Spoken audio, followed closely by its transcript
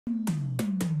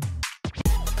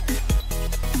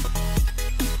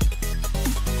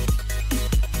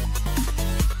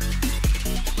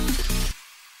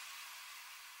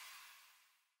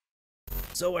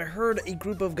So I heard a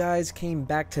group of guys came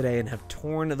back today and have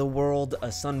torn the world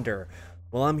asunder.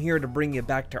 Well, I'm here to bring you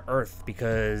back to Earth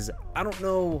because I don't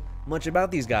know much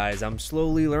about these guys. I'm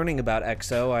slowly learning about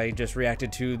EXO. I just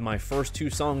reacted to my first 2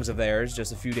 songs of theirs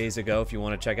just a few days ago if you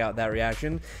want to check out that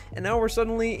reaction. And now we're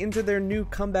suddenly into their new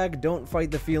comeback, Don't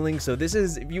Fight the Feeling. So this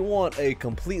is, if you want a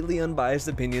completely unbiased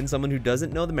opinion, someone who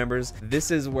doesn't know the members,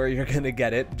 this is where you're gonna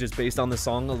get it just based on the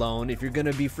song alone. If you're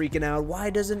gonna be freaking out,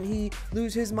 why doesn't he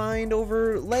lose his mind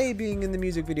over Lay being in the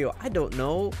music video? I don't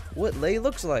know what Lay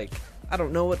looks like. I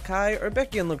don't know what Kai or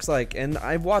Baekhyun looks like, and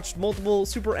I've watched multiple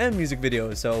Super M music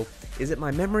videos, so is it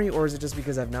my memory or is it just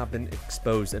because I've not been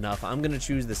exposed enough? I'm gonna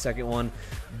choose the second one,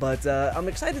 but I'm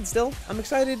excited still. I'm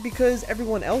excited because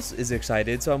everyone else is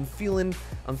excited, so I'm feeling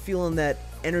that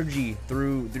energy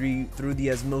through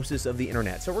the osmosis of the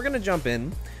internet. So we're gonna jump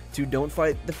in to Don't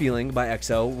Fight the Feeling by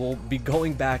EXO. We'll be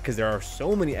going back because there are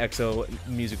so many EXO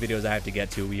music videos I have to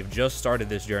get to. We have just started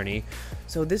this journey.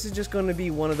 So this is just going to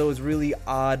be one of those really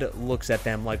odd looks at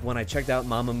them. Like when I checked out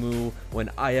Mamamoo, when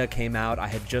Aya came out, I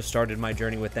had just started my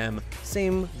journey with them.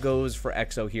 Same goes for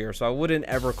EXO here. So I wouldn't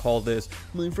ever call this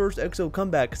my first EXO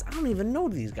comeback because I don't even know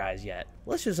these guys yet.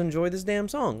 Let's just enjoy this damn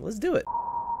song. Let's do it.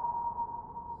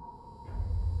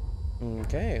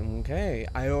 Okay.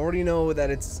 I already know that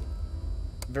it's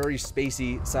very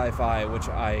spacey sci-fi, which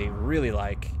I really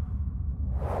like.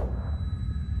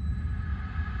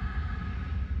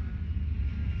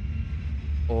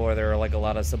 Or there are like a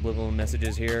lot of subliminal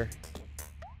messages here.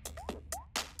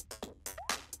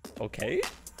 Okay.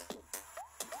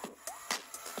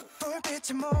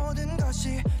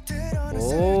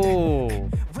 Oh.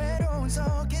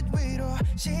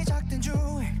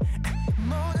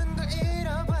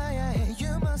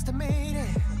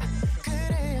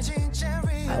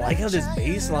 I like how this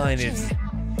bass line is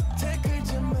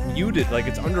muted, like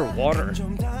it's underwater.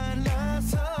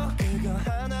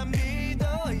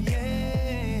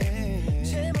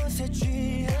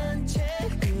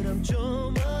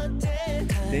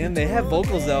 Damn, they have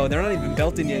vocals though. They're not even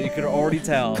belting yet. You could already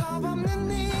tell. A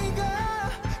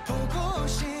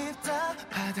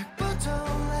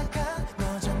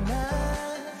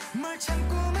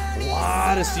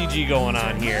lot of CG going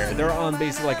on here. They're on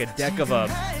basically like a deck of a...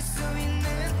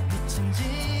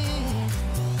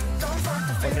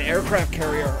 like an aircraft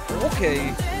carrier.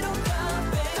 Okay.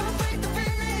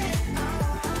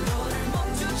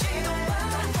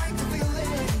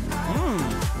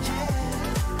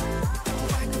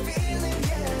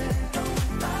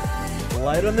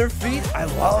 Light on their feet. I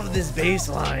love this bass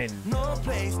line.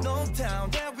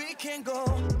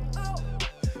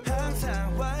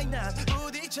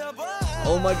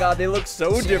 Oh my god, they look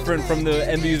so different from the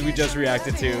MVs we just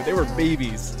reacted to. They were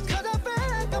babies.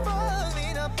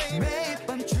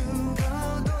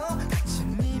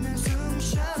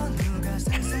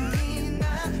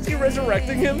 Is he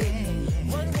resurrecting him?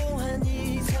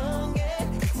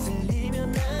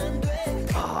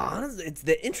 It's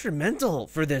the instrumental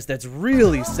for this that's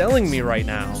really selling me right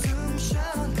now.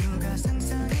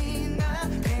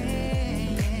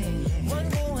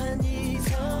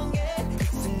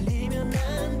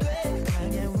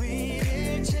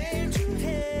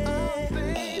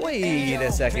 Wait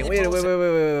a second.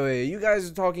 Wait. You guys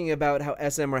are talking about how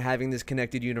SM are having this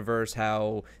connected universe,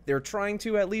 how they're trying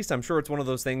to, at least. I'm sure it's one of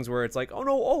those things where it's like, oh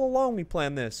no, all along we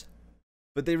planned this.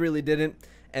 But they really didn't.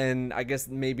 And I guess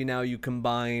maybe now you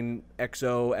combine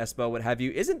EXO, aespa, what have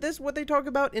you. Isn't this what they talk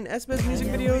about in aespa's music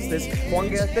videos? This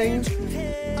Hwanga thing?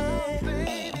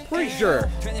 I'm pretty sure.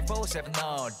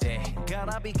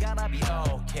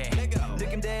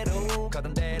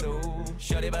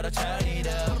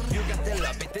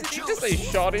 Did you just say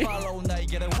shoddy?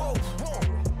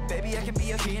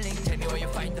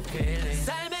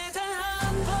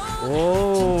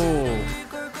 Whoa.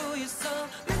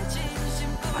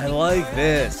 I like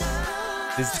this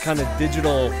kind of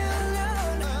digital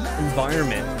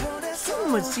environment. So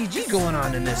much CG going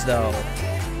on in this though.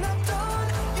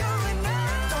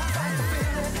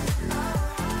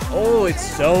 Oh, it's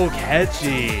so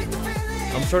catchy.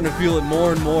 I'm starting to feel it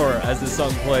more and more as the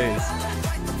song plays.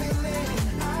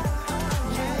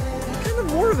 Kind of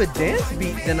more of a dance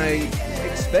beat than I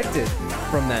expected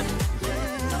from them.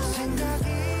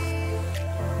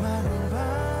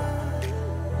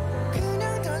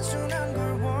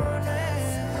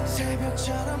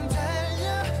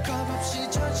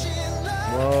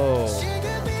 Whoa.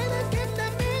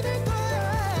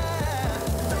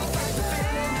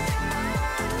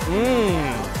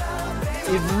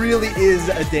 It really is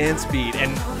a dance beat,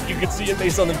 and you can see it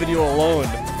based on the video alone.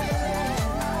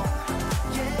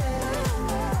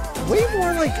 Way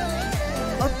more like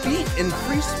upbeat and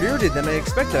free-spirited than I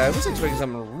expected. I was expecting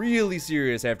something really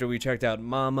serious after we checked out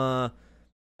Mama,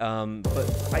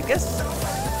 but I guess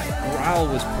Growl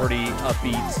was pretty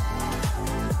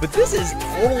upbeat. But this is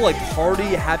total like party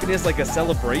happiness, like a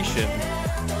celebration.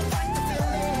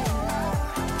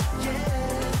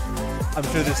 I'm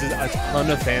sure this is a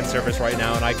ton of fan service right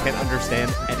now, and I can't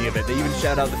understand any of it. They even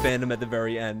shout out the fandom at the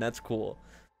very end. That's cool.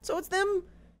 So it's them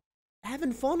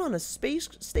having fun on a space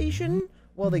station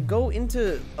while they go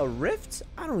into a rift?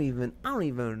 I don't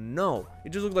even know.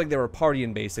 It just looked like they were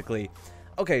partying, basically.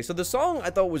 Okay, so the song I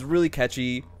thought was really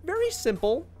catchy, very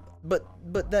simple, but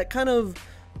that kind of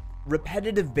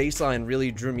repetitive bass line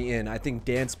really drew me in. I think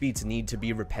dance beats need to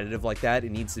be repetitive like that.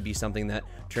 It needs to be something that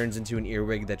turns into an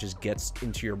earwig that just gets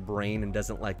into your brain and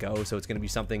doesn't let go. So it's going to be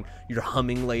something you're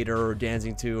humming later or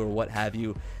dancing to or what have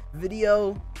you.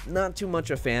 Video, not too much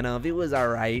a fan of. It was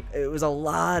alright. It was a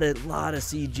lot of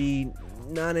CG,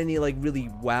 not any like really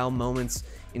wow moments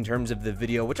in terms of the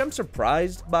video, which I'm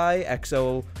surprised by.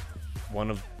 EXO, one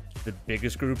of the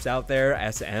biggest groups out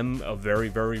there, SM, a very,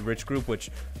 very rich group, which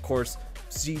of course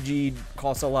CG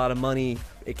costs a lot of money.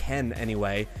 It can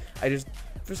anyway.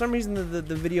 For some reason,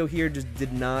 the video here just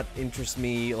did not interest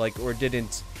me, like, or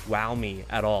didn't wow me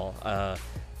at all.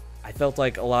 I felt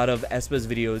like a lot of aespa's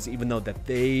videos, even though that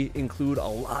they include a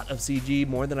lot of CG,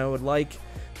 more than I would like,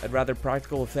 I'd rather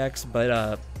practical effects,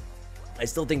 but I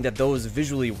still think that those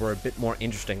visually were a bit more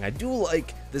interesting. I do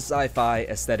like the sci-fi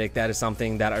aesthetic. That is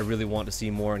something that I really want to see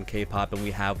more in K-pop, and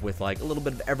we have with like a little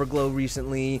bit of Everglow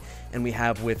recently, and we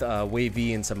have with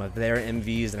Wavy and some of their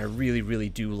MVs, and I really, really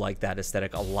do like that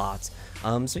aesthetic a lot.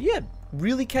 So yeah,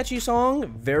 really catchy song,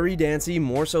 very dancey,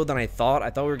 more so than I thought.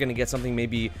 I thought we were gonna get something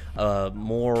maybe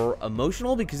more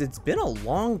emotional, because it's been a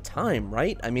long time,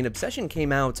 right? I mean, Obsession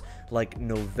came out like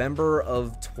November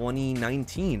of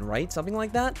 2019, right? Something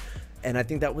like that. And I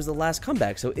think that was the last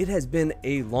comeback, so it has been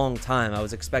a long time. I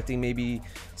was expecting maybe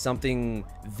something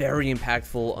very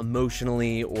impactful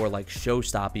emotionally or like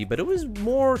show-stoppy, but it was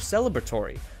more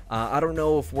celebratory. I don't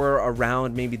know if we're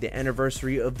around maybe the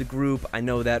anniversary of the group. I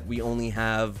know that we only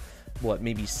have, what,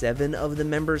 maybe 7 of the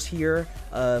members here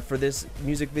for this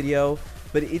music video,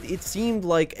 but it seemed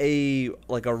like a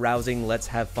rousing, let's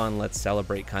have fun, let's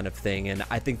celebrate kind of thing, and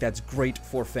I think that's great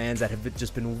for fans that have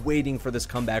just been waiting for this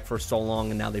comeback for so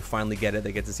long, and now they finally get it.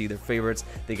 They get to see their favorites,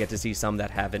 they get to see some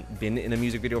that haven't been in a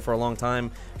music video for a long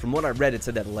time. From what I read, it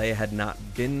said that Leia had not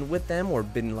been with them or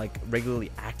been like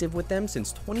regularly active with them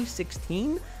since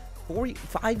 2016,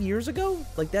 5 years ago?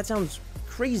 Like, that sounds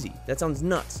crazy, that sounds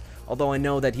nuts. Although I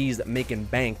know that he's making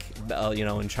bank, you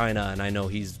know, in China, and I know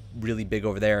he's really big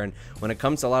over there. And when it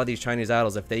comes to a lot of these Chinese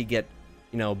idols, if they get,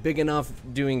 you know, big enough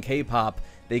doing K-pop,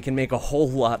 they can make a whole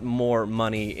lot more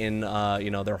money in,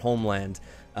 you know, their homeland.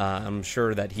 I'm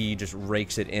sure that he just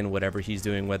rakes it in whatever he's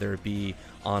doing, whether it be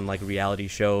on like reality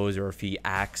shows or if he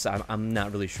acts. I'm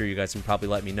not really sure. You guys can probably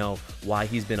let me know why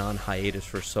he's been on hiatus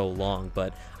for so long,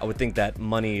 but I would think that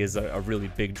money is a really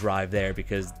big drive there,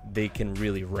 because they can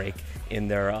really rake in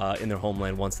their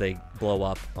homeland once they blow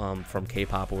up from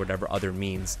K-pop or whatever other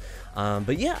means.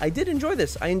 But yeah, I did enjoy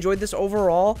this. I enjoyed this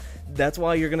overall. That's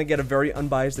why you're gonna get a very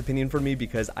unbiased opinion from me,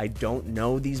 because I don't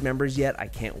know these members yet. I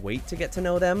can't wait to get to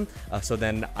know them, so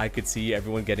then I could see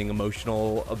everyone getting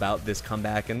emotional about this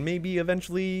comeback and maybe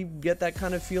eventually get that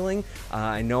kind of feeling.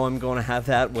 I know I'm going to have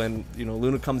that when, you know,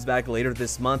 Luna comes back later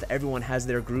this month. Everyone has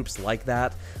their groups like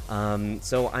that.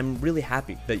 So I'm really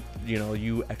happy that, you know,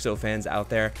 you EXO fans out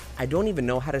there, I don't even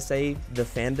know how to say the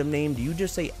fandom name. Do you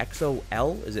just say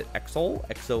EXO-L? Is it EXO?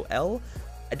 EXO-L?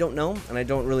 I don't know, and I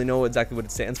don't really know exactly what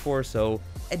it stands for, so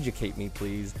educate me,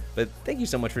 please. But thank you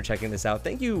so much for checking this out.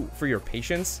 Thank you for your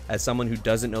patience as someone who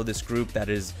doesn't know this group, that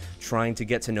is trying to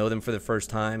get to know them for the first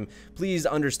time. Please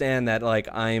understand that, like,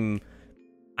 I'm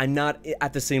not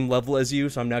at the same level as you,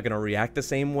 so I'm not going to react the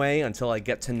same way until I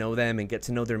get to know them and get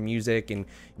to know their music. And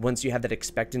once you have that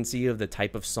expectancy of the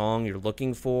type of song you're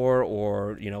looking for,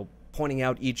 or, you know, pointing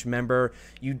out each member,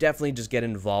 you definitely just get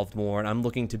involved more, and I'm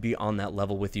looking to be on that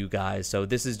level with you guys. So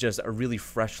this is just a really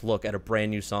fresh look at a brand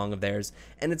new song of theirs,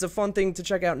 and it's a fun thing to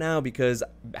check out now, because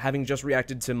having just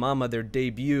reacted to Mama, their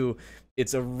debut,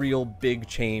 it's a real big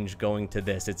change going to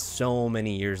this. It's so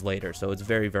many years later, so it's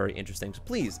very, very interesting. So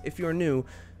please, if you're new,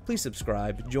 please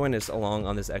subscribe, join us along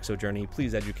on this EXO journey.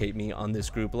 Please educate me on this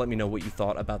group. Let me know what you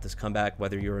thought about this comeback,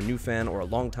 whether you're a new fan or a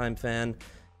longtime fan.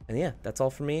 And yeah, that's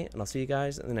all for me, and I'll see you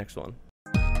guys in the next one.